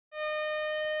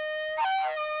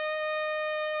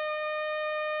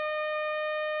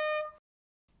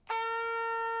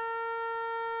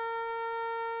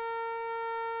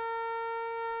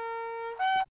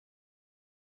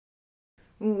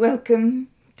Welcome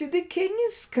to the King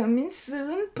is Coming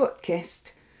Soon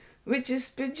podcast, which is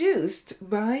produced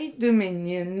by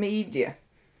Dominion Media.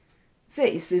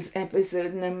 This is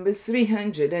episode number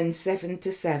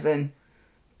 377.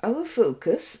 Our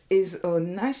focus is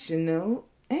on national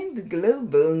and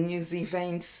global news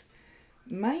events.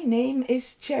 My name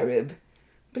is Cherub.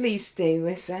 Please stay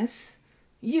with us.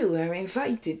 You are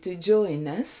invited to join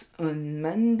us on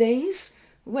Mondays,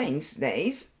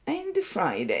 Wednesdays, and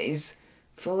Fridays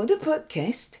for the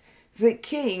podcast The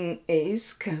King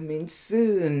is Coming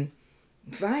Soon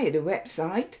via the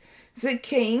website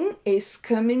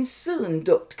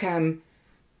thekingiscomingsoon.com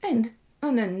and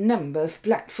on a number of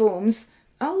platforms.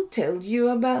 I'll tell you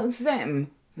about them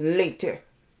later.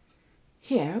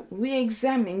 Here we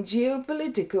examine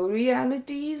geopolitical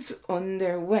realities on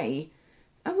their way.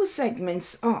 Our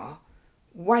segments are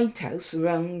White House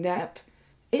Roundup,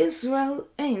 Israel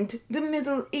and the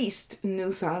Middle East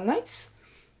news highlights,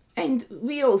 and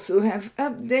we also have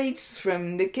updates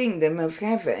from the Kingdom of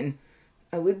Heaven,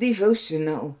 our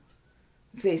devotional.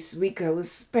 This week our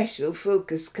special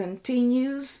focus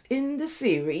continues in the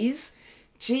series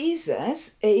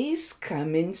Jesus is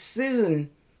Coming Soon.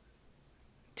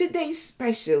 Today's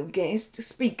special guest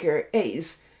speaker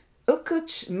is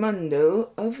Okotch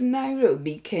Mondoh of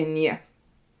Nairobi, Kenya.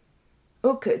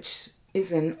 Okotch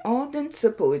is an ardent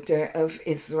supporter of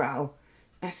Israel,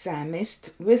 a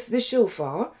psalmist with the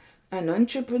shofar, an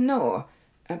entrepreneur,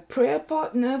 a prayer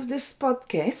partner of this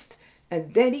podcast, a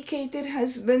dedicated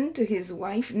husband to his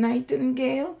wife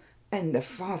Nightingale, and a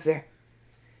father.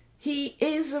 He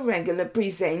is a regular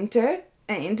presenter,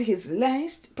 and his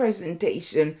last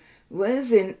presentation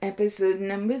was in episode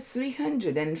number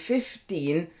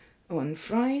 315 on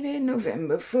Friday,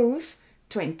 November 4th,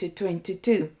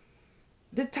 2022.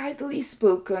 The title he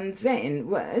spoke on then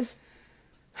was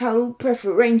How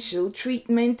Preferential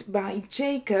Treatment by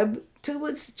Jacob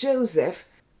towards Joseph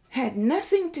had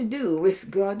nothing to do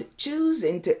with God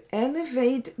choosing to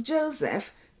elevate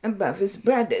Joseph above his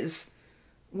brothers.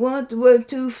 What were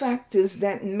two factors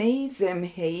that made them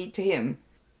hate him?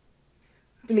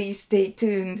 Please stay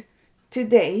tuned.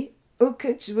 Today,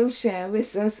 Okotch will share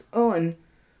with us on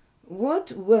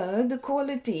what were the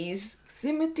qualities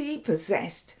Timothy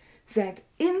possessed that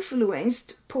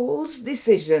influenced Paul's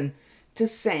decision to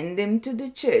send him to the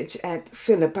church at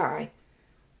Philippi.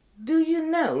 Do you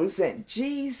know that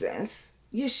Jesus,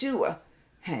 Yeshua,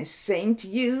 has sent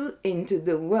you into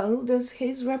the world as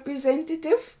his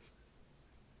representative?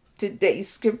 Today's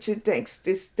scripture text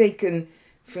is taken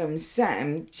from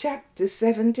Psalm chapter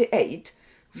 78,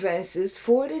 verses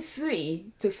 43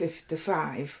 to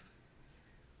 55.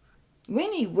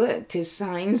 When he worked his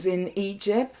signs in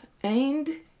Egypt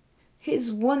and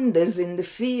his wonders in the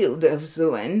field of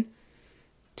Zoan,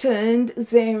 turned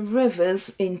their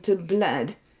rivers into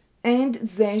blood, and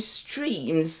their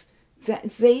streams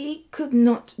that they could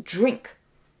not drink.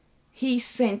 He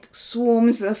sent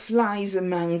swarms of flies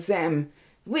among them,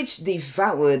 which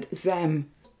devoured them,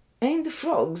 and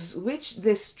frogs which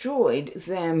destroyed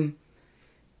them.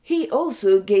 He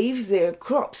also gave their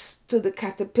crops to the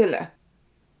caterpillar,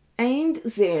 and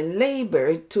their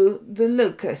labor to the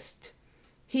locust.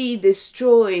 He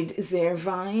destroyed their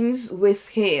vines with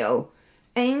hail,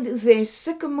 and their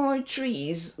sycamore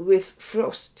trees with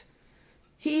frost.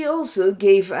 He also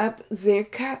gave up their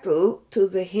cattle to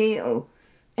the hail,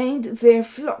 and their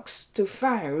flocks to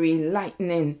fiery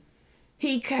lightning.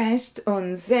 He cast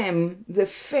on them the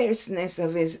fierceness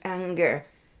of his anger,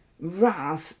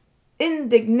 wrath,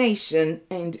 indignation,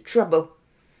 and trouble,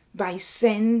 by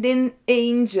sending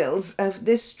angels of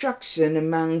destruction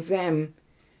among them.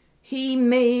 He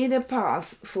made a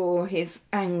path for his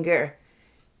anger.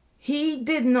 He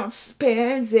did not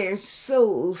spare their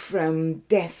soul from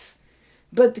death,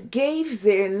 but gave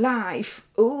their life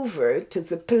over to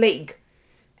the plague,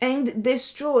 and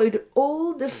destroyed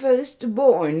all the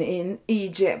firstborn in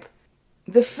Egypt,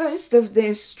 the first of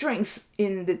their strength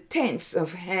in the tents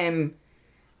of Ham.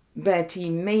 But he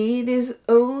made his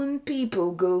own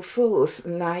people go forth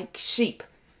like sheep,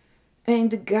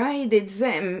 and guided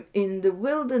them in the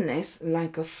wilderness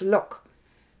like a flock.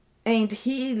 And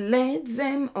he led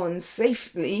them on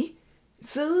safely,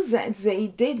 so that they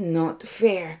did not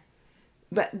fear.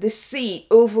 But the sea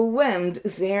overwhelmed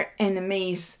their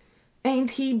enemies, and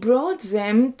he brought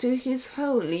them to his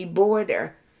holy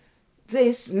border,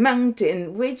 this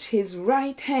mountain which his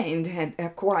right hand had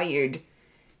acquired.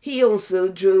 He also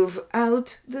drove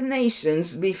out the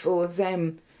nations before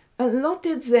them,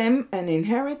 allotted them an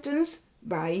inheritance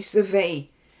by survey,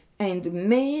 and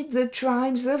made the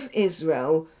tribes of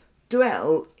Israel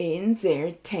dwell in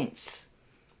their tents.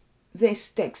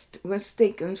 This text was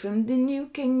taken from the New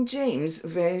King James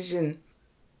Version.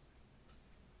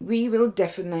 We will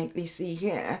definitely see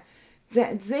here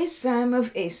that this Psalm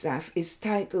of Asaph is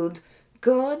titled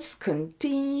God's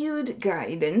Continued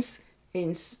Guidance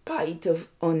in Spite of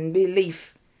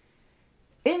Unbelief.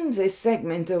 In this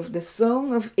segment of the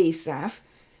Song of Asaph,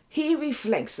 he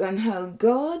reflects on how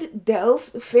God dealt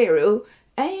Pharaoh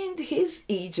and his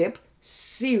Egypt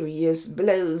serious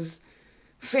blows.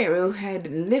 Pharaoh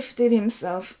had lifted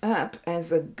himself up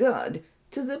as a god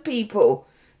to the people,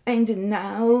 and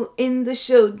now in the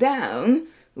showdown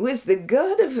with the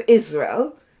God of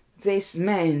Israel, this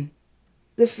man,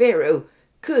 the Pharaoh,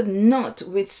 could not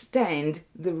withstand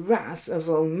the wrath of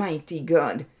Almighty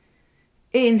God.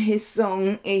 In his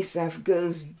song, Asaph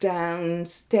goes down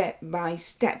step by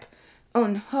step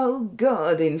on how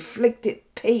God inflicted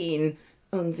pain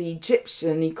on the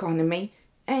Egyptian economy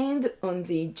and on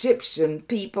the Egyptian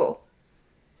people.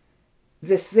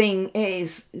 The thing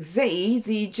is, they,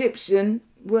 the Egyptian,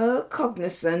 were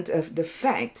cognizant of the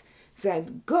fact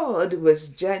that God was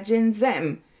judging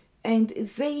them, and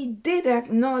they did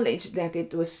acknowledge that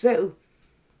it was so.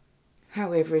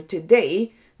 However,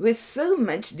 today, with so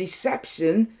much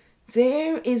deception,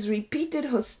 there is repeated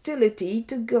hostility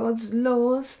to God's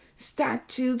laws,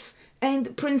 statutes,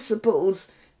 and principles,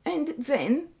 and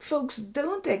then folks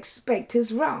don't expect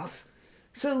his wrath.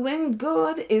 So when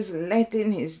God is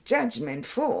letting his judgment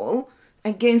fall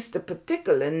against a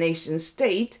particular nation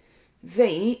state,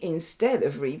 they, instead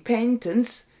of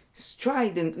repentance,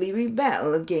 stridently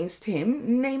rebel against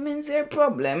him, naming their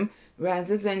problem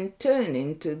rather than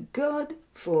turning to God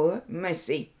for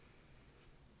mercy.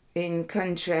 In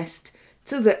contrast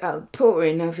to the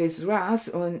outpouring of his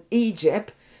wrath on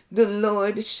Egypt, the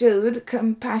Lord showed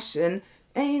compassion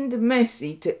and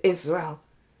mercy to Israel.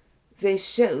 This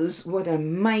shows what a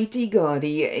mighty God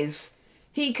he is.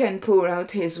 He can pour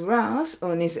out his wrath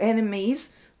on his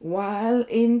enemies while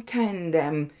in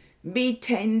tandem be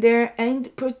tender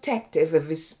and protective of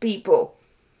his people.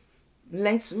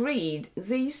 Let's read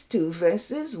these 2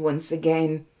 verses once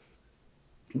again.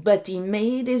 But he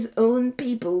made his own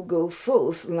people go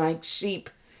forth like sheep,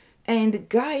 and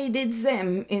guided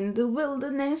them in the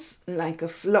wilderness like a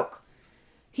flock.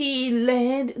 He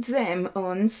led them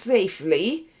on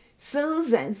safely, so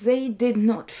that they did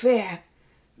not fear,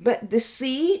 but the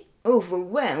sea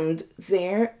overwhelmed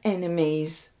their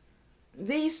enemies.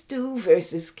 These 2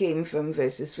 verses came from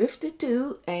verses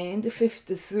 52 and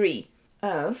 53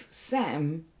 of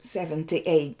Psalm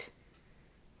 78.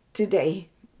 Today,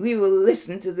 we will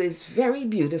listen to this very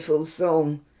beautiful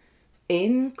song.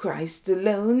 In Christ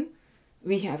alone,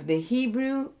 we have the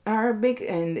Hebrew, Arabic,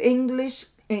 and English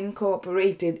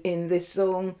incorporated in this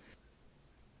song.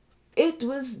 It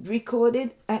was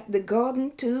recorded at the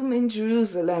Garden Tomb in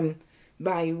Jerusalem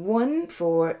by One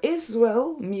for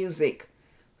Israel Music,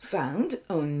 found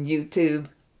on YouTube.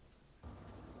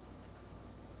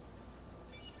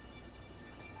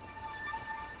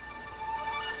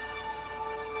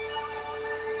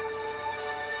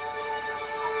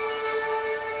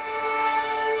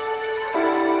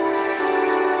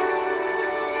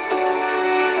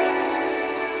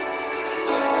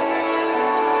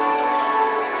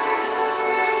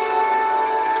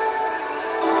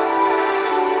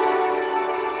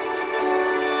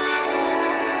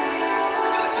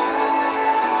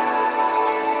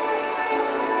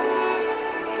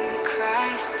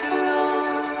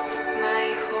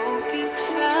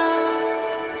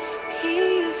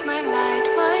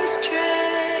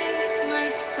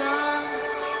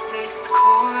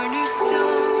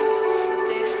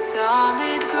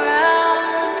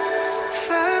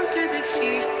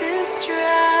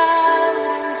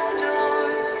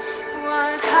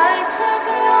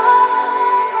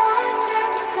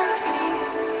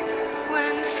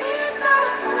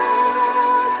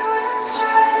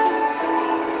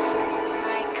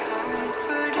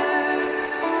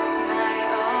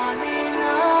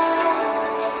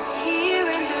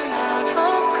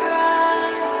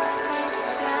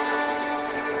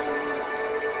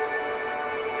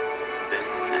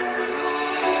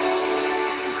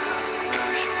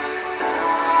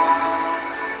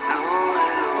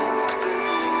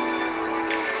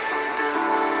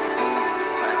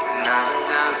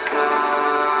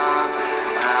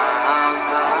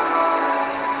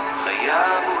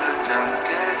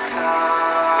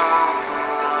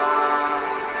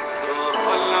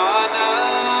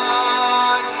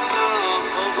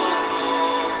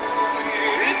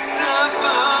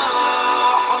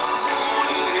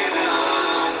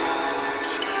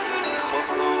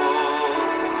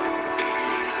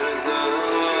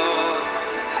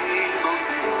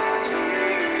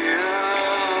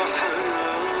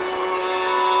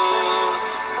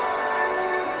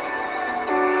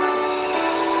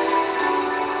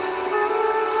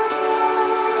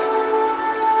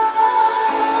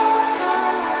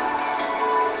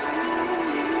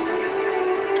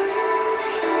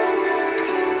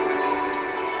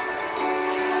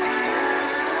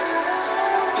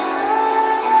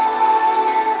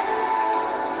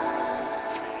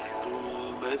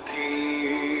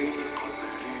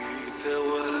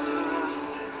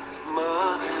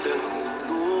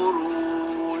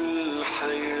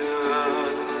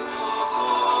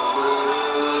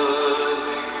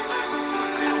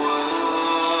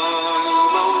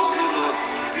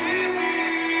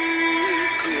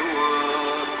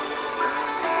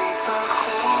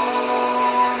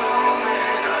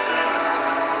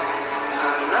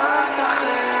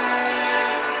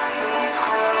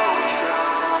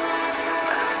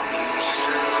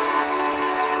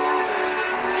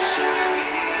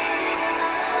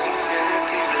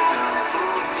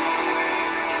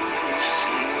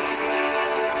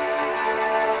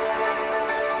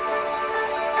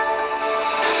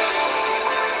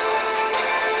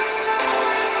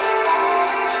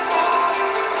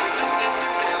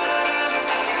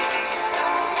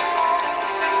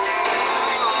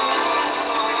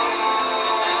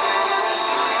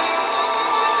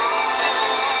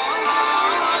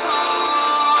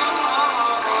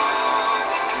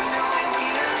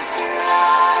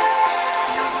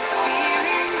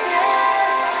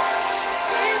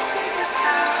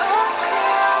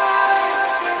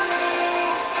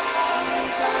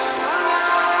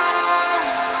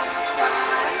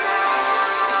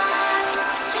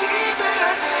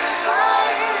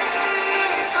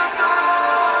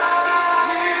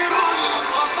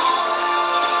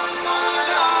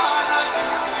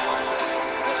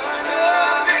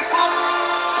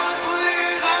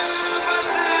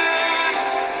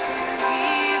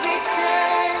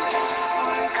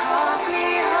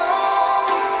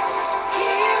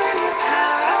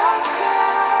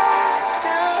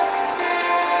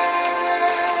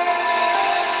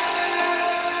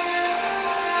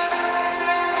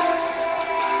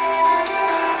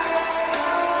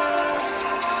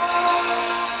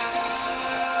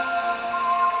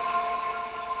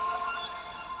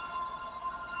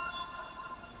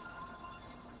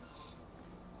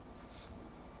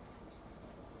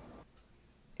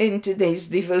 In today's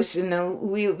devotional,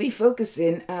 we'll be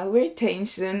focusing our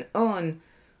attention on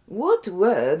what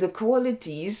were the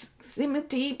qualities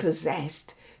Timothy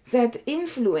possessed that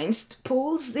influenced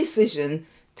Paul's decision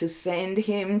to send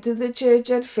him to the church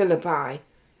at Philippi.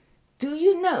 Do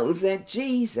you know that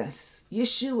Jesus,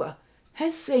 Yeshua,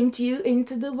 has sent you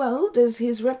into the world as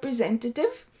his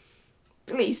representative?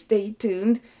 Please stay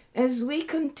tuned as we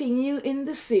continue in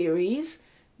the series,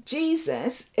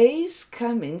 Jesus is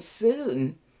Coming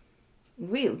Soon.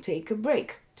 We'll take a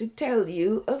break to tell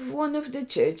you of one of the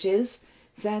churches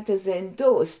that has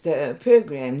endorsed our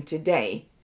program today.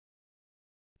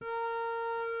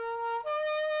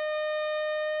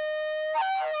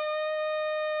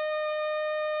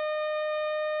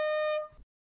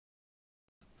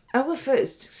 Our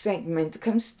first segment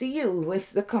comes to you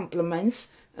with the compliments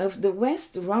of the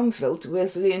West Rumford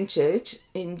Wesleyan Church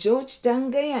in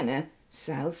Georgetown, Guyana,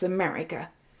 South America.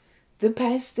 The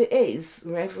pastor is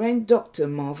Reverend Dr.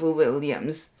 Marvel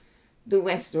Williams. The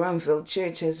West Rumford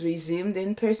Church has resumed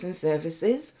in-person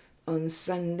services on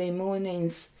Sunday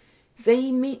mornings.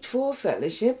 They meet for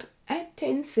fellowship at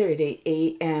 10:30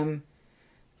 a.m.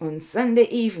 On Sunday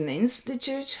evenings, the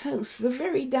church hosts a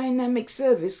very dynamic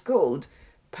service called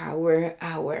Power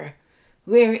Hour,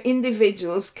 where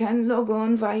individuals can log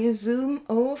on via Zoom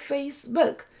or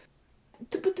Facebook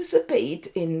to participate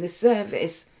in the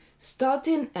service,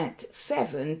 starting at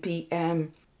 7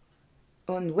 p.m.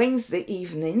 On Wednesday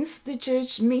evenings, the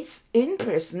church meets in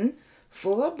person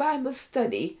for a Bible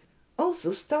study,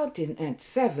 also starting at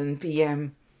 7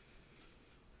 p.m.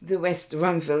 The West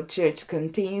Rumford Church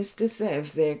continues to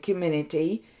serve their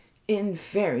community in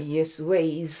various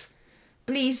ways.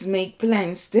 Please make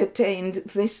plans to attend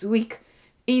this week,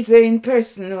 either in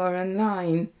person or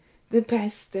online. The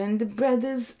pastor and the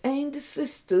brothers and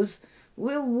sisters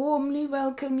will warmly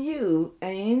welcome you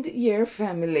and your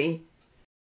family.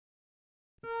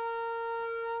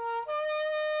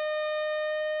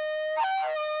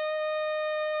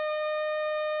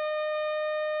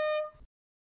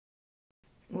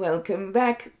 Welcome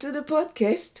back to the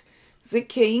podcast. The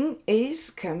King is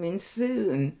Coming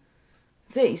Soon.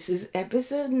 This is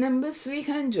episode number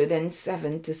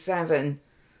 377.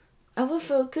 Our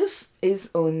focus is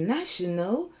on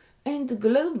national and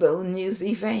global news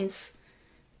events.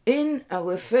 In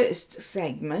our first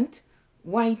segment,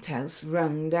 White House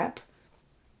Roundup.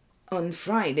 On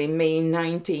Friday, May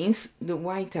 19th, the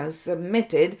White House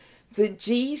submitted the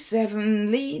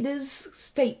G7 leaders'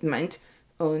 statement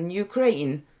on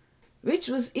Ukraine, which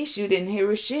was issued in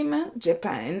Hiroshima,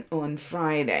 Japan on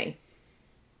Friday.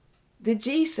 The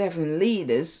G7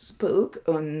 leaders spoke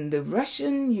on the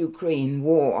Russian-Ukraine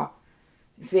war.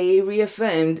 They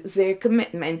reaffirmed their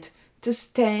commitment to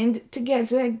stand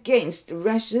together against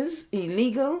Russia's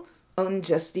illegal,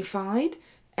 unjustified,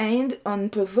 and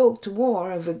unprovoked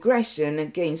war of aggression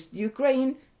against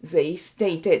Ukraine, they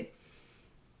stated.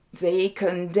 They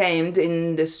condemned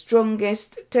in the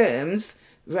strongest terms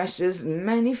Russia's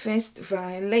manifest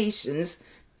violations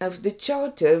of the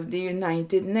Charter of the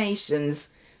United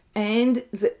Nations and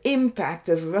the impact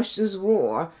of Russia's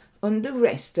war on the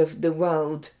rest of the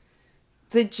world.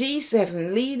 The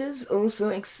G7 leaders also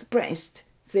expressed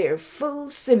their full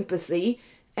sympathy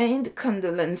and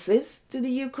condolences to the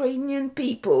Ukrainian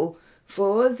people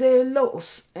for their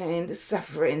loss and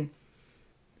suffering.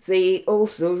 They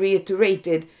also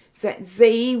reiterated that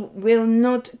they will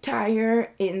not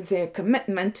tire in their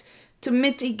commitment to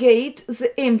mitigate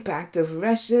the impact of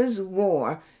Russia's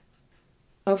war,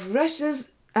 of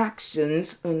Russia's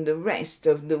actions on the rest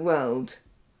of the world.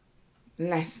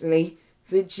 Lastly,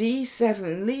 the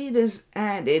G7 leaders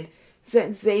added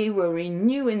that they were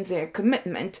renewing their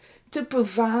commitment to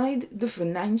provide the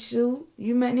financial,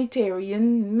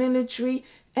 humanitarian, military,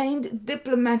 and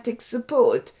diplomatic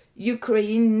support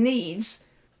Ukraine needs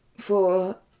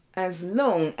for as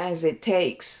long as it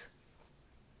takes.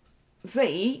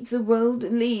 They, the world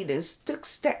leaders, took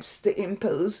steps to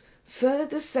impose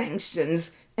further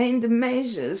sanctions and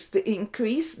measures to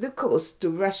increase the cost to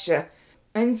Russia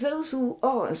and those who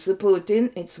are supporting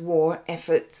its war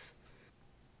efforts.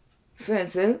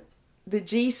 Further, the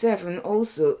G7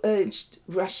 also urged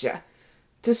Russia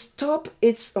to stop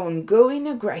its ongoing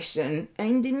aggression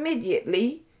and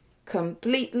immediately,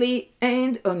 completely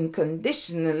and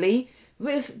unconditionally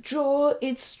withdraw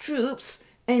its troops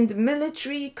and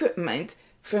military equipment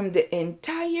from the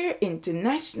entire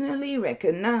internationally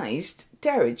recognized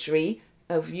territory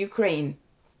of Ukraine.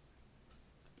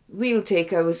 We'll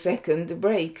take our second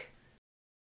break.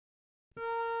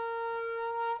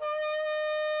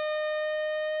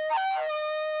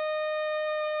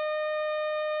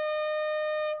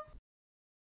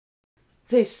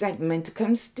 This segment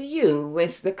comes to you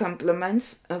with the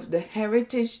compliments of the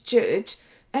Heritage Church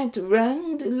at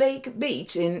Round Lake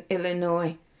Beach in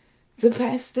Illinois. The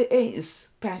pastor is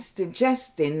Pastor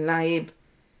Justin Leib.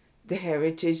 The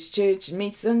Heritage Church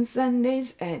meets on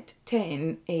Sundays at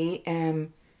 10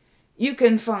 a.m. You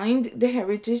can find the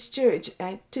Heritage Church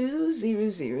at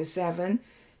 2007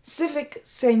 Civic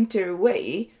Center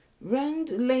Way, Round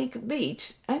Lake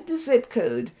Beach at the zip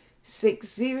code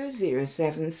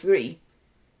 60073.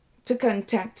 To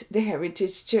contact the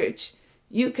Heritage Church,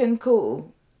 you can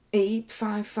call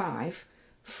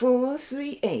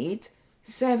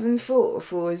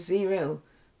 855-438-7440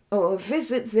 or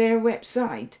visit their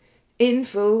website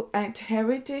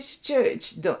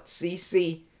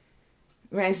info@heritagechurch.cc.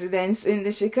 Residents in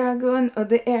the Chicago and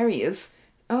other areas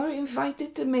are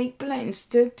invited to make plans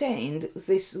to attend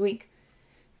this week.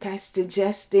 Pastor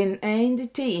Justin and the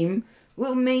team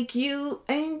will make you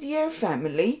and your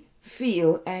family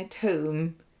feel at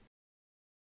home.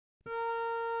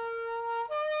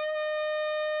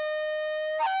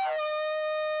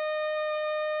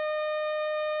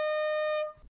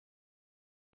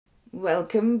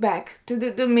 Welcome back to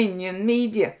the Dominion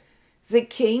Media, The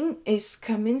King is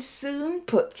Coming Soon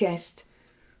podcast.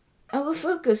 Our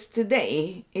focus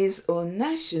today is on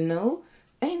national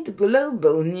and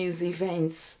global news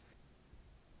events.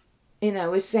 In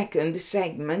our second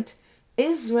segment,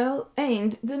 Israel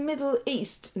and the Middle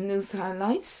East news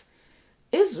highlights,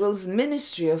 Israel's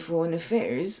Ministry of Foreign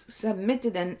Affairs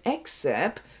submitted an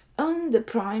excerpt on the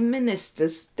Prime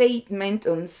Minister's statement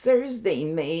on Thursday,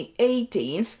 May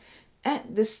 18th,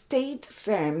 at the state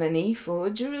ceremony for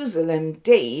Jerusalem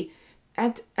Day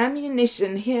at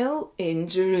Ammunition Hill in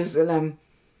Jerusalem.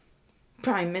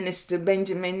 Prime Minister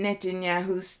Benjamin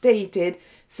Netanyahu stated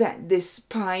that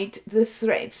despite the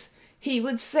threats, he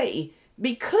would say,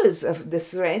 because of the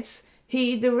threats,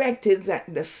 he directed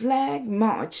that the flag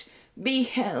march be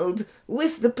held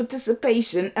with the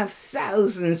participation of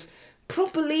thousands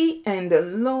properly and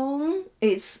along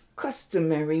its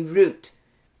customary route.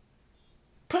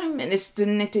 Prime Minister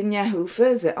Netanyahu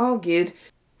further argued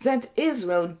that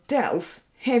Israel dealt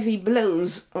heavy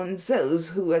blows on those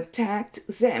who attacked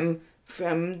them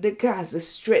from the Gaza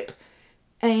Strip,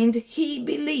 and he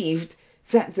believed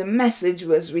that the message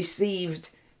was received,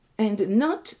 and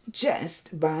not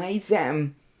just by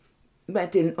them,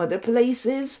 but in other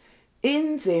places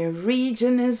in their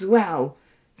region as well,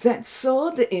 that saw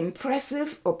the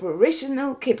impressive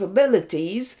operational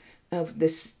capabilities of the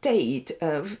State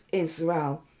of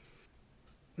Israel.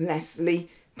 Lastly,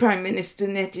 Prime Minister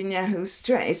Netanyahu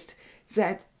stressed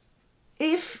that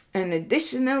if an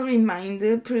additional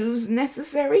reminder proves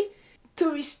necessary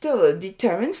to restore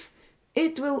deterrence,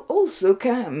 it will also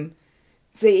come.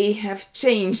 They have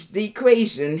changed the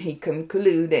equation, he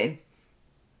concluded.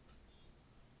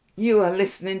 You are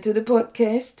listening to the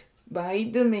podcast by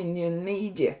Dominion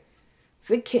Media.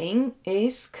 The King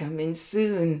is Coming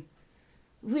Soon.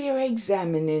 We are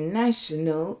examining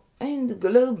national and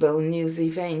global news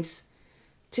events.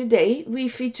 Today we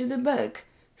feature the book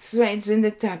Threads in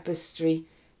the Tapestry,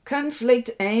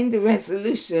 Conflict and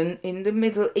Resolution in the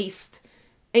Middle East.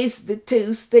 Is the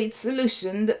two-state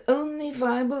solution the only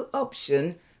viable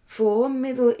option for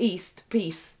Middle East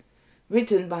peace?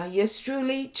 Written by yours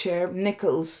truly, Cherb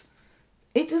Nichols.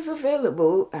 It is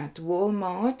available at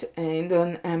Walmart and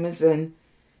on Amazon.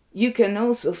 You can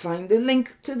also find a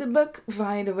link to the book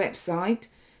via the website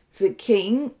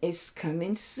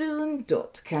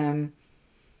thekingiscomingsoon.com.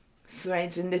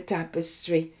 Threads in the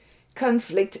Tapestry,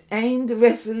 Conflict and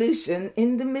Resolution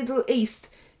in the Middle East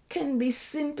can be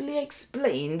simply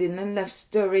explained in a love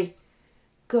story.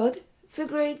 God, the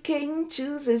great King,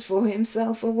 chooses for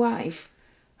himself a wife.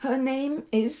 Her name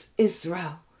is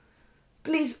Israel.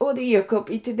 Please order your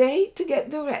copy today to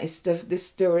get the rest of the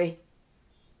story.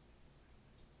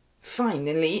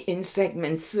 Finally, in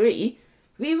segment 3,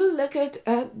 we will look at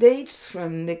updates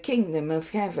from the Kingdom of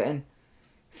Heaven.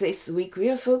 This week we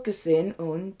are focusing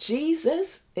on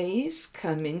Jesus is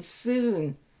Coming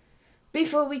Soon.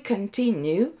 Before we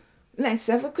continue, let's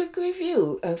have a quick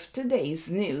review of today's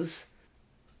news.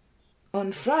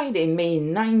 On Friday, May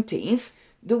 19th,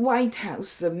 the White House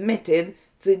submitted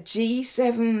the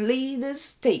G7 leaders'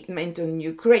 statement on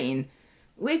Ukraine,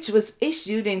 which was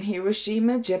issued in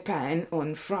Hiroshima, Japan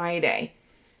on Friday.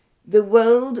 The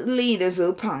world leaders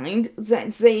opined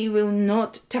that they will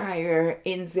not tire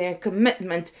in their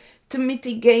commitment to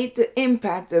mitigate the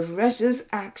impact of Russia's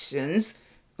actions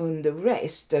on the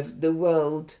rest of the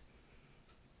world.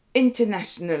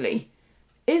 Internationally,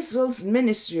 Israel's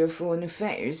Ministry of Foreign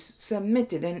Affairs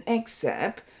submitted an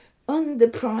excerpt on the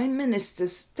Prime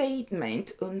Minister's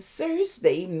statement on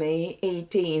Thursday, May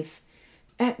 18th,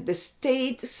 at the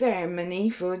state ceremony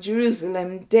for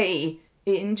Jerusalem Day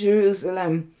in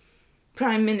Jerusalem.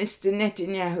 Prime Minister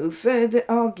Netanyahu further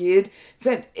argued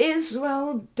that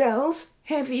Israel dealt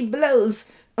heavy blows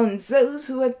on those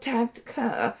who attacked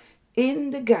her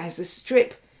in the Gaza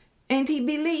Strip, and he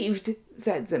believed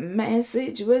that the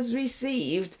message was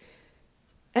received,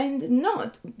 and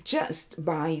not just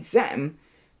by them,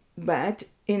 but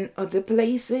in other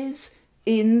places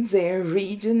in their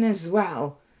region as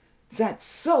well, that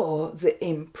saw the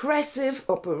impressive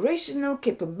operational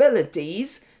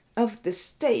capabilities of the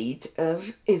State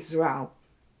of Israel.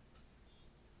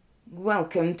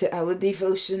 Welcome to our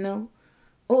devotional.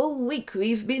 All week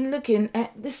we've been looking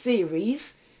at the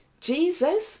series,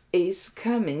 Jesus is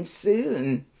Coming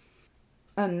Soon.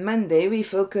 On Monday we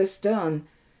focused on,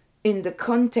 in the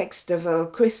context of our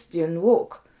Christian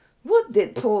walk, what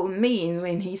did Paul mean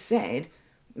when he said,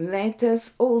 "Let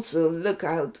us also look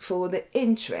out for the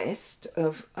interest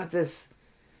of others"?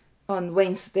 On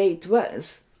Wednesday it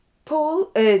was, Paul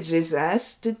urges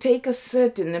us to take a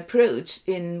certain approach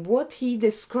in what he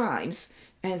describes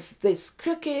as this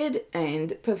crooked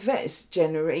and perverse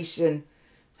generation.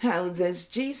 How does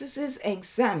Jesus'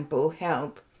 example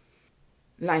help?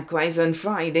 Likewise on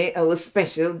Friday, our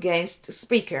special guest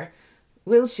speaker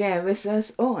will share with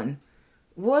us on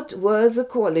what were the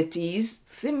qualities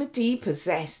Timothy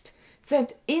possessed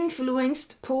that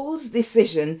influenced Paul's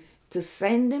decision to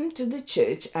send him to the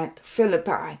church at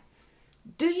Philippi.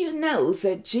 Do you know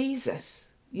that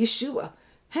Jesus, Yeshua,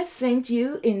 has sent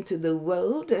you into the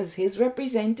world as his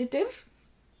representative?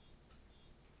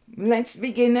 Let's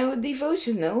begin our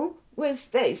devotional with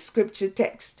this scripture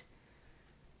text.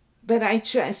 But I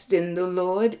trust in the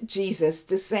Lord Jesus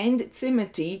to send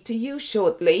Timothy to you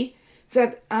shortly,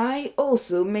 that I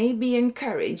also may be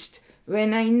encouraged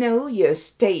when I know your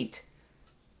state.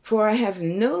 For I have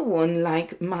no one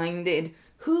like-minded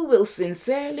who will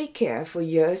sincerely care for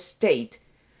your state.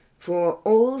 For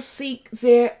all seek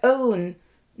their own,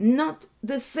 not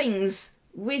the things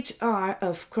which are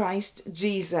of Christ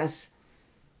Jesus.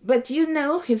 But you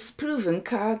know his proven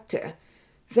character,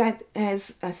 that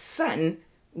as a son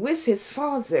with his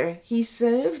father he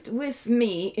served with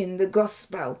me in the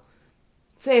gospel.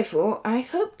 Therefore I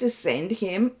hope to send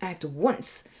him at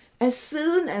once, as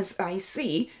soon as I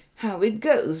see how it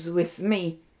goes with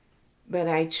me. But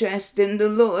I trust in the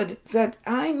Lord that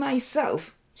I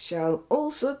myself shall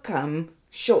also come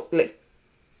shortly.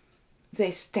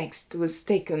 This text was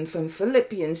taken from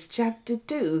Philippians chapter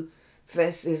 2,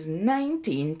 verses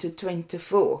 19 to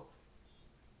 24.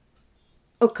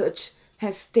 Okotch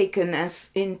has taken us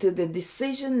into the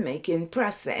decision-making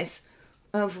process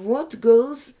of what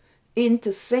goes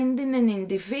into sending an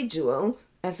individual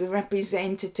as a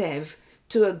representative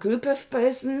to a group of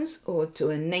persons or to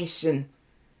a nation.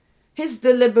 His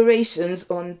deliberations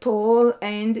on Paul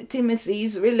and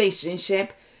Timothy's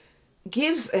relationship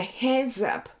gives a heads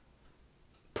up.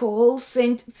 Paul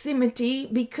sent Timothy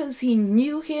because he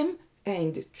knew him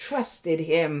and trusted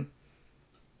him.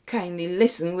 Kindly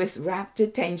listen with rapt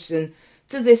attention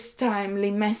to this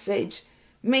timely message.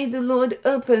 May the Lord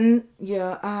open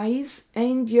your eyes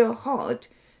and your heart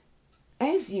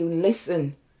as you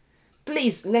listen.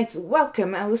 Please let's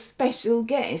welcome our special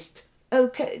guest,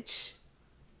 Okotch.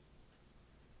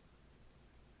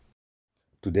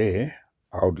 Today,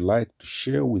 I would like to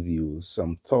share with you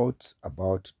some thoughts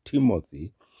about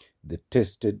Timothy, the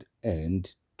tested and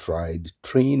tried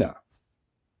trainer.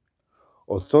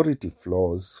 Authority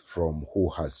flows from who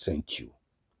has sent you.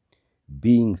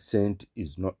 Being sent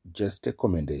is not just a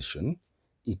commendation,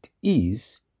 it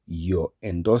is your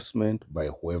endorsement by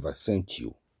whoever sent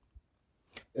you.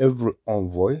 Every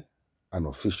envoy, an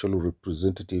official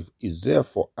representative, is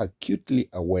therefore acutely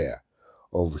aware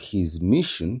of his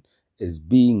mission as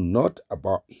being not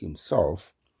about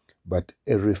himself, but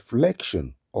a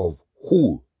reflection of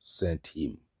who sent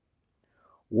him.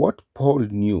 What Paul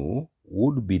knew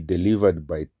would be delivered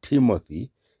by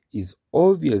Timothy is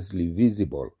obviously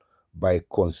visible by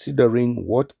considering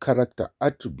what character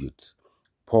attributes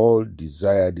Paul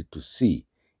desired to see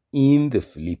in the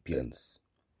Philippians.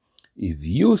 If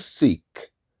you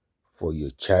seek for your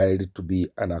child to be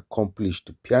an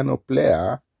accomplished piano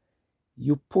player,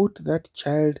 you put that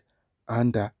child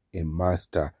under a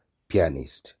master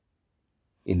pianist.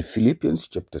 In Philippians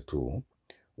chapter 2,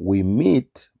 we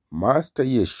meet Master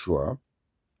Yeshua,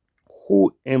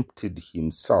 who emptied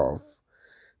himself,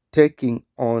 taking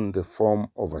on the form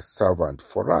of a servant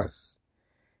for us.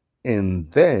 And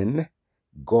then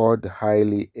God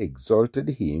highly exalted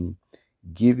him,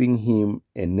 giving him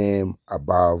a name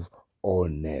above all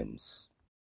names.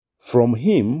 From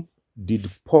him did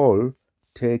Paul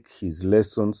take his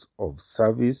lessons of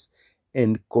service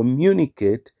and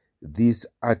communicate these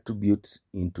attributes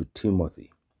into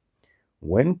Timothy.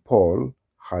 When Paul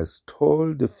has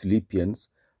told the Philippians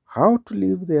how to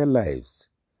live their lives,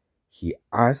 he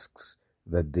asks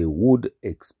that they would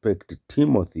expect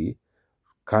Timothy,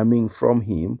 coming from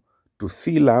him, to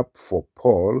fill up for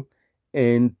Paul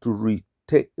and to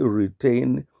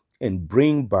retain and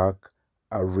bring back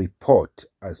a report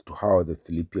as to how the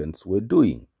Philippians were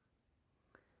doing.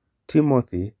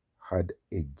 Timothy had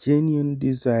a genuine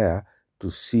desire to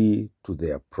see to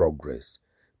their progress,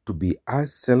 to be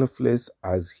as selfless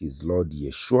as his Lord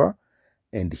Yeshua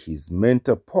and his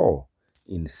mentor Paul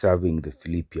in serving the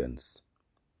Philippians.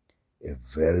 A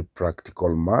very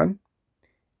practical man,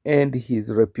 and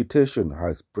his reputation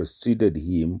has preceded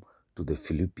him to the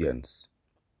Philippians.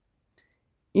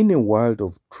 In a world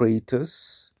of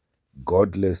traitors,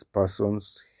 godless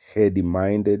persons,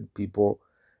 heady-minded people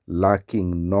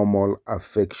lacking normal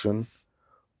affection,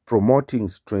 promoting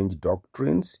strange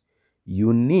doctrines,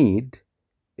 you need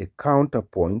a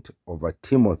counterpoint of a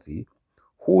Timothy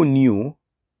who knew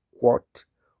what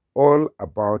all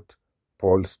about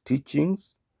Paul's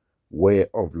teachings, way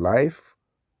of life,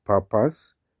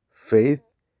 purpose, faith,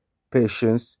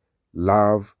 patience,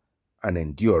 love, and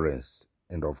endurance,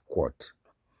 end of quote.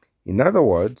 In other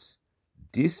words,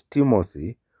 this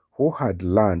Timothy, who had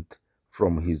learnt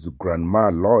from his grandma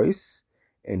Lois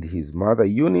and his mother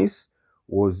Eunice,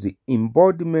 was the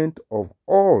embodiment of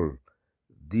all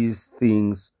these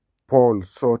things Paul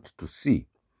sought to see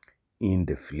in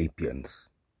the Philippians.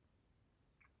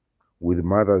 With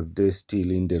Mother's Day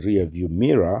still in the rearview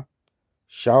mirror,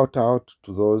 shout out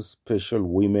to those special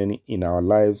women in our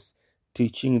lives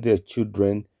teaching their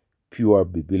children pure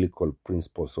biblical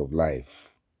principles of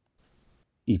life.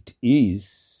 It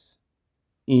is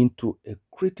into a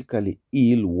critically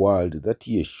ill world that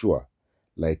Yeshua,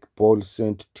 like Paul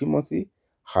sent Timothy,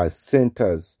 has sent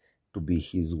us to be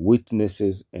his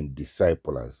witnesses and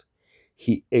disciplers.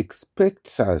 He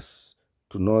expects us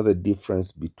to know the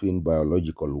difference between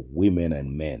biological women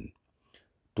and men,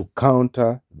 to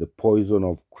counter the poison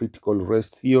of critical race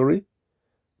theory,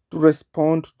 to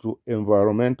respond to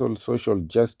environmental social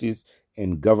justice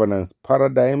and governance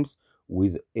paradigms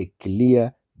with a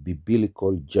clear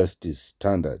biblical justice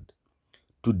standard,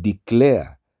 to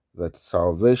declare that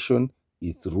salvation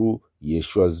is through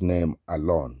Yeshua's name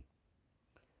alone.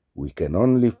 We can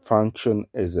only function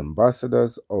as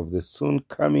ambassadors of the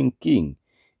soon-coming King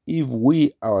if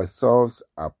we ourselves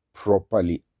are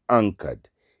properly anchored,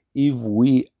 if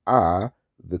we are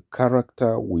the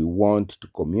character we want to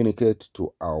communicate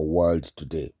to our world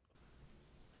today.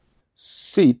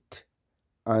 Sit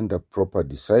under proper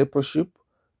discipleship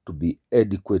to be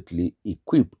adequately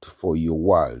equipped for your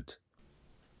world.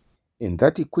 And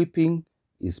that equipping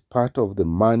is part of the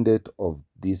mandate of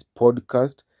this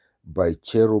podcast by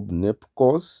Cherub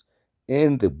Nepkos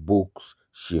and the books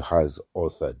she has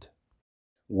authored.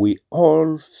 We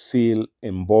all feel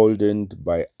emboldened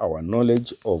by our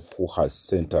knowledge of who has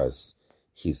sent us,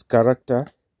 his character,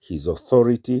 his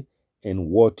authority, and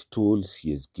what tools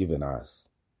he has given us.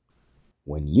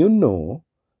 When you know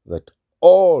that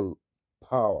all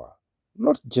power,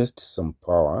 not just some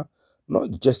power,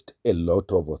 not just a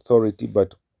lot of authority,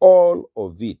 but all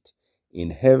of it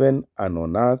in heaven and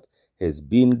on earth has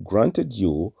been granted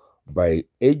you by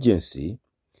agency,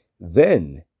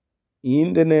 then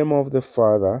in the name of the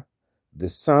Father, the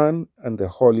Son, and the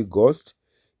Holy Ghost,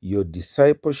 your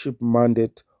discipleship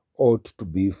mandate ought to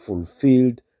be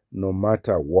fulfilled no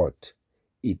matter what.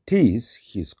 It is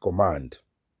his command.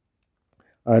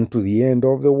 And to the end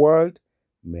of the world,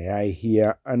 may I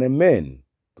hear an amen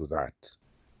to that.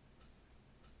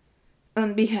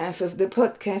 On behalf of the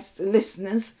podcast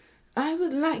listeners, I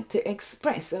would like to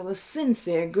express our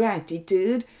sincere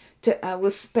gratitude to our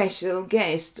special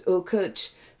guest,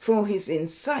 Okotch, for his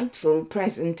insightful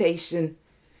presentation.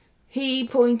 He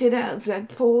pointed out that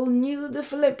Paul knew the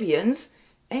Philippians,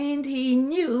 and he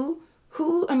knew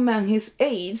who among his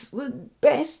aides would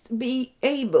best be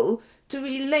able to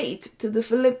relate to the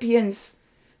Philippians.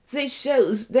 This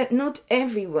shows that not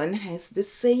everyone has the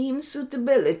same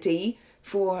suitability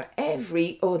for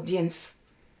every audience.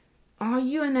 Are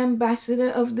you an ambassador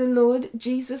of the Lord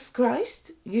Jesus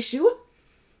Christ, Yeshua?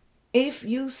 If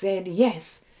you said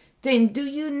yes, then do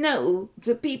you know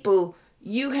the people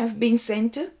you have been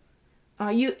sent to?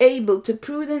 Are you able to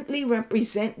prudently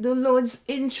represent the Lord's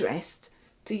interest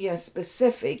to your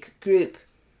specific group?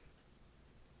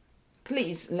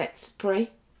 Please, let's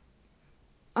pray.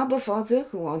 Abba Father,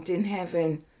 who art in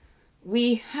heaven,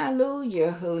 we hallow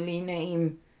your holy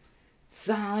name.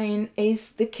 Thine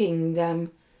is the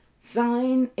kingdom,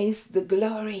 thine is the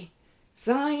glory,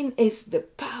 thine is the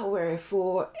power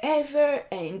forever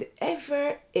and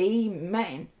ever.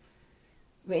 Amen.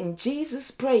 When Jesus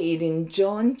prayed in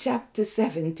John chapter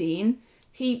 17,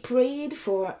 he prayed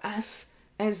for us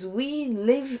as we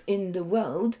live in the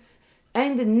world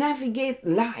and navigate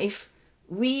life.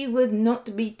 We would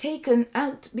not be taken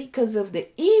out because of the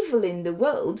evil in the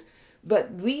world,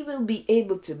 but we will be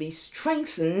able to be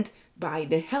strengthened by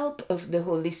the help of the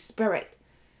Holy Spirit.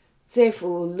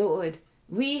 Therefore, Lord,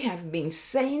 we have been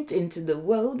sent into the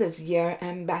world as your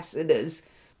ambassadors.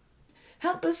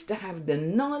 Help us to have the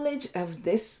knowledge of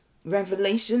this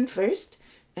revelation first,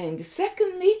 and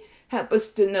secondly, help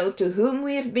us to know to whom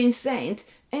we have been sent,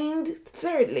 and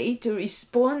thirdly, to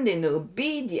respond in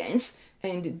obedience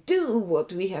and do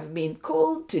what we have been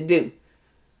called to do.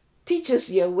 Teach us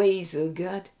your ways, O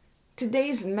God.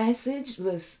 Today's message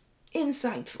was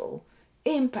insightful,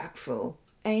 impactful,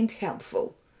 and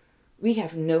helpful. We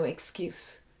have no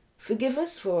excuse. Forgive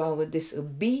us for our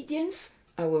disobedience,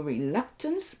 our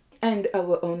reluctance, and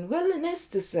our unwillingness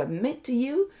to submit to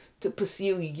you, to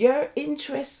pursue your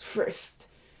interests first.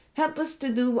 Help us to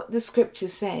do what the scripture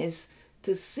says,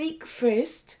 to seek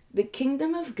first the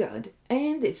kingdom of God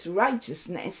and its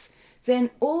righteousness,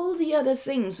 then all the other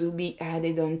things will be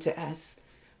added unto us.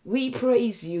 We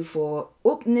praise you for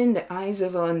opening the eyes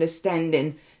of our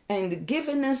understanding and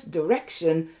giving us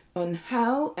direction on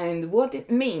how and what it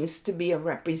means to be a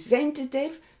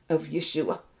representative of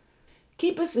Yeshua.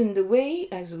 Keep us in the way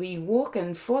as we walk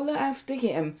and follow after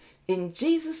him. In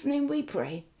Jesus' name we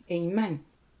pray. Amen.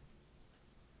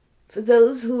 For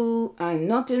those who are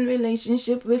not in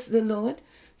relationship with the Lord,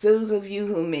 those of you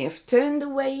who may have turned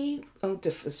away out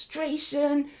of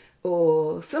frustration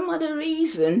or some other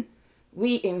reason,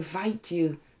 we invite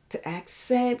you to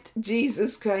accept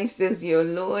Jesus Christ as your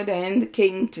Lord and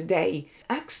King today.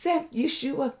 Accept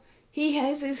Yeshua. He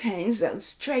has his hands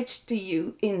outstretched to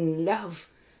you in love,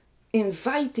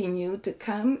 inviting you to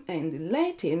come and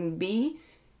let him be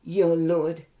your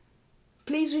Lord.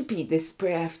 Please repeat this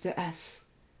prayer after us.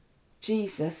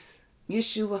 Jesus,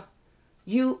 Yeshua,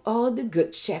 you are the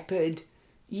good shepherd.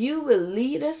 You will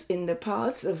lead us in the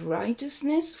paths of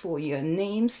righteousness for your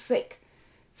name's sake.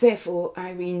 Therefore,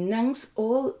 I renounce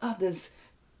all others,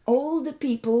 all the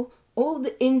people, all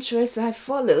the interests I've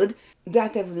followed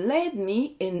that have led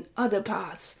me in other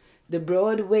paths, the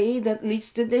broad way that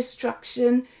leads to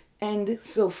destruction, and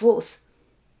so forth.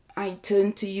 I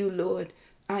turn to you, Lord.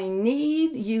 I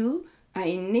need you.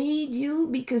 I need you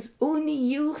because only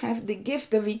you have the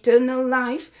gift of eternal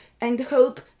life and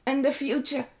hope and the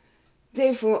future.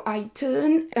 Therefore, I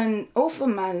turn and offer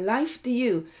my life to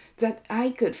you that I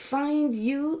could find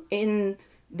you in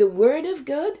the Word of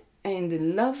God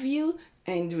and love you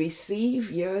and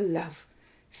receive your love.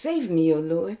 Save me, O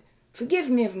Lord. Forgive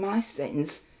me of my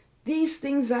sins. These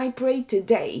things I pray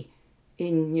today.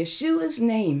 In Yeshua's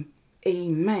name,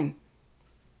 amen.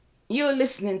 You're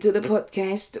listening to the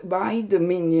podcast by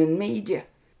Dominion Media.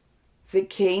 The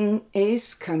King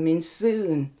is coming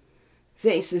soon.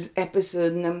 This is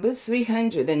episode number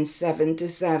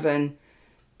 377.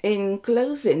 In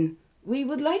closing, we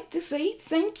would like to say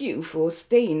thank you for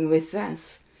staying with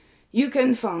us. You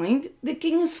can find the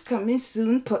King is Coming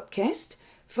Soon podcast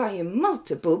via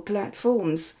multiple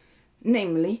platforms,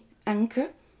 namely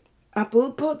Anchor,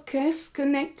 Apple Podcasts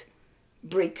Connect,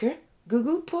 Breaker,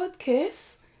 Google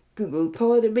Podcasts, Google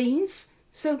Podbeans,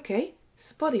 Soke,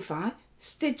 Spotify,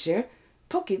 Stitcher,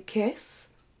 Pocket Casts,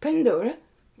 Pandora,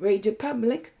 Radio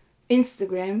Public,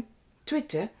 Instagram,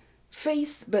 Twitter,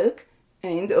 Facebook,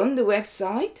 and on the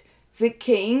website,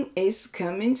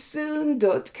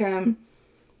 thekingiscomingsoon.com.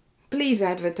 Please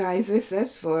advertise with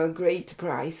us for a great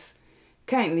price.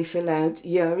 Kindly fill out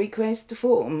your request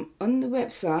form on the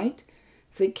website,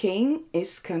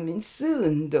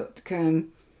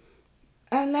 thekingiscomingsoon.com.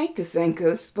 I'd like to thank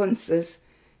our sponsors.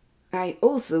 I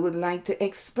also would like to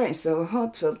express our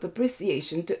heartfelt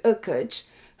appreciation to Okotch,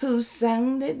 who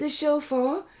sounded the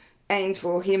shofar, and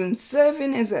for him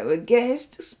serving as our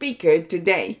guest speaker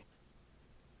today.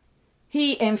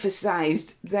 He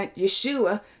emphasized that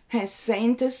Yeshua has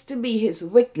sent us to be his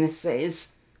witnesses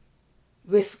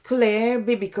with clear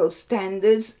biblical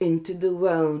standards into the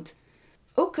world.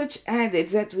 Okotch added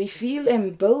that we feel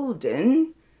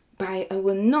emboldened by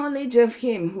our knowledge of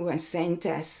him who has sent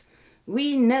us.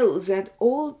 We know that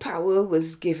all power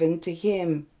was given to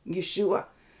him, Yeshua,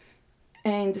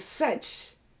 and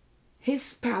such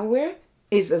his power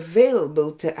is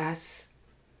available to us.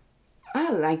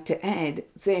 I like to add,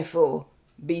 therefore,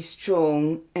 be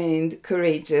strong and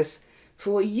courageous,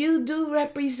 for you do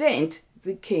represent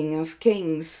the King of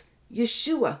Kings,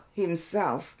 Yeshua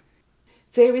himself.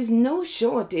 There is no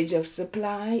shortage of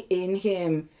supply in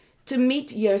him to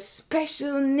meet your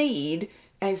special need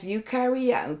as you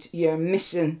carry out your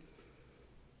mission.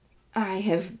 I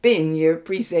have been your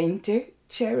presenter,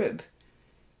 Cherub.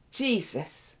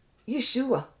 Jesus,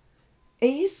 Yeshua,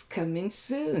 is coming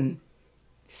soon.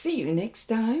 See you next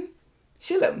time.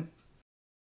 Shalom.